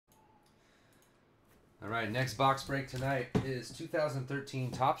All right, next box break tonight is 2013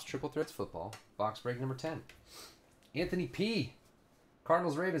 Topps Triple Threads Football. Box break number 10. Anthony P.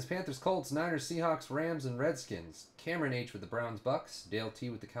 Cardinals, Ravens, Panthers, Colts, Niners, Seahawks, Rams, and Redskins. Cameron H. with the Browns, Bucks. Dale T.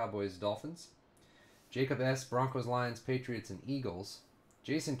 with the Cowboys, Dolphins. Jacob S. Broncos, Lions, Patriots, and Eagles.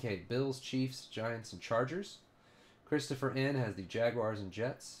 Jason K. Bills, Chiefs, Giants, and Chargers. Christopher N. has the Jaguars and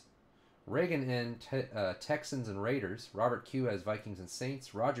Jets. Reagan N. Texans and Raiders. Robert Q. has Vikings and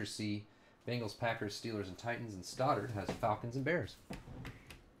Saints. Roger C. Bengals, Packers, Steelers, and Titans. And Stoddard has Falcons and Bears.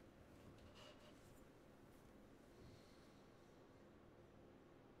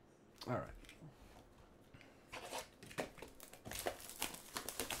 All right. Let's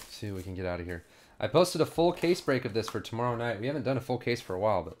see what we can get out of here. I posted a full case break of this for tomorrow night. We haven't done a full case for a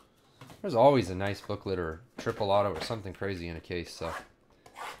while, but there's always a nice booklet or triple auto or something crazy in a case, so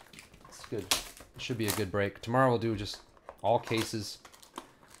it's good. It should be a good break. Tomorrow we'll do just all cases.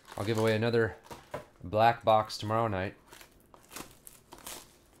 I'll give away another black box tomorrow night.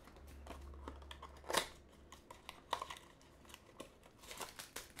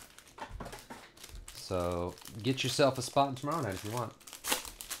 So get yourself a spot tomorrow night if you want.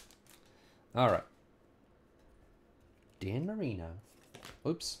 All right. Dan Marino.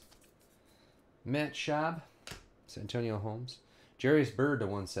 Oops. Matt Schaub. Santonio Holmes. Jarius Byrd to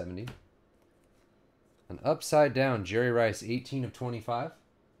 170. An upside down Jerry Rice, 18 of 25.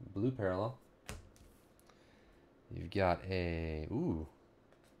 Blue parallel. You've got a... Ooh.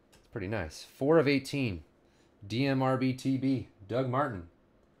 It's pretty nice. 4 of 18. DMRBTB. Doug Martin.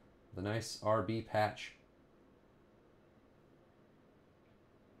 The nice RB patch.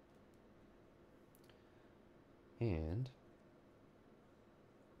 And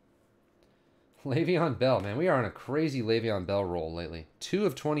Le'Veon Bell, man, we are on a crazy Le'Veon Bell roll lately. 2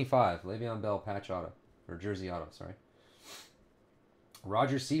 of 25, Le'Veon Bell patch auto, or jersey auto, sorry.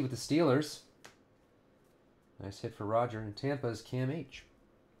 Roger C with the Steelers. Nice hit for Roger. And Tampa's Cam H.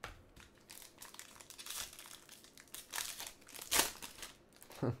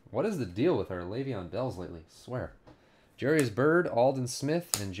 What is the deal with our Le'Veon Bells lately? I swear. Jarius Byrd, Alden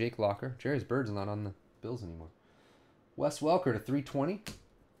Smith, and Jake Locker. Jarius Bird's not on the Bills anymore. Wes Welker to 320.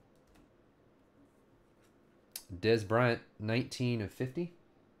 Dez Bryant, 19 of 50.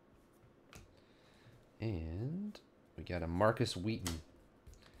 And we got a Marcus Wheaton.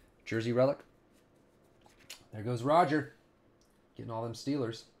 Jersey relic. There goes Roger. Getting all them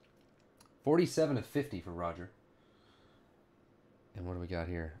Steelers. 47 of 50 for Roger. And what do we got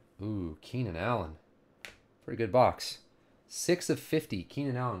here? Ooh, Keenan Allen. Pretty good box. 6 of 50.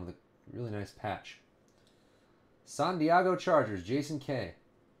 Keenan Allen with a really nice patch. San Diego Chargers. Jason K.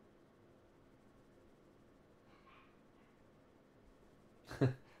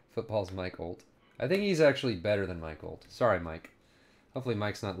 Football's Mike Olt. I think he's actually better than Mike Olt. Sorry, Mike. Hopefully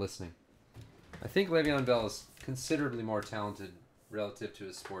Mike's not listening. I think Le'Veon Bell is considerably more talented relative to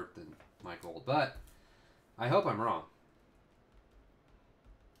his sport than Mike Olt. But I hope I'm wrong.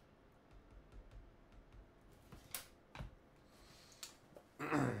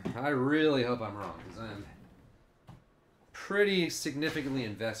 I really hope I'm wrong, because I'm pretty significantly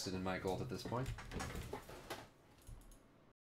invested in Mike Olt at this point.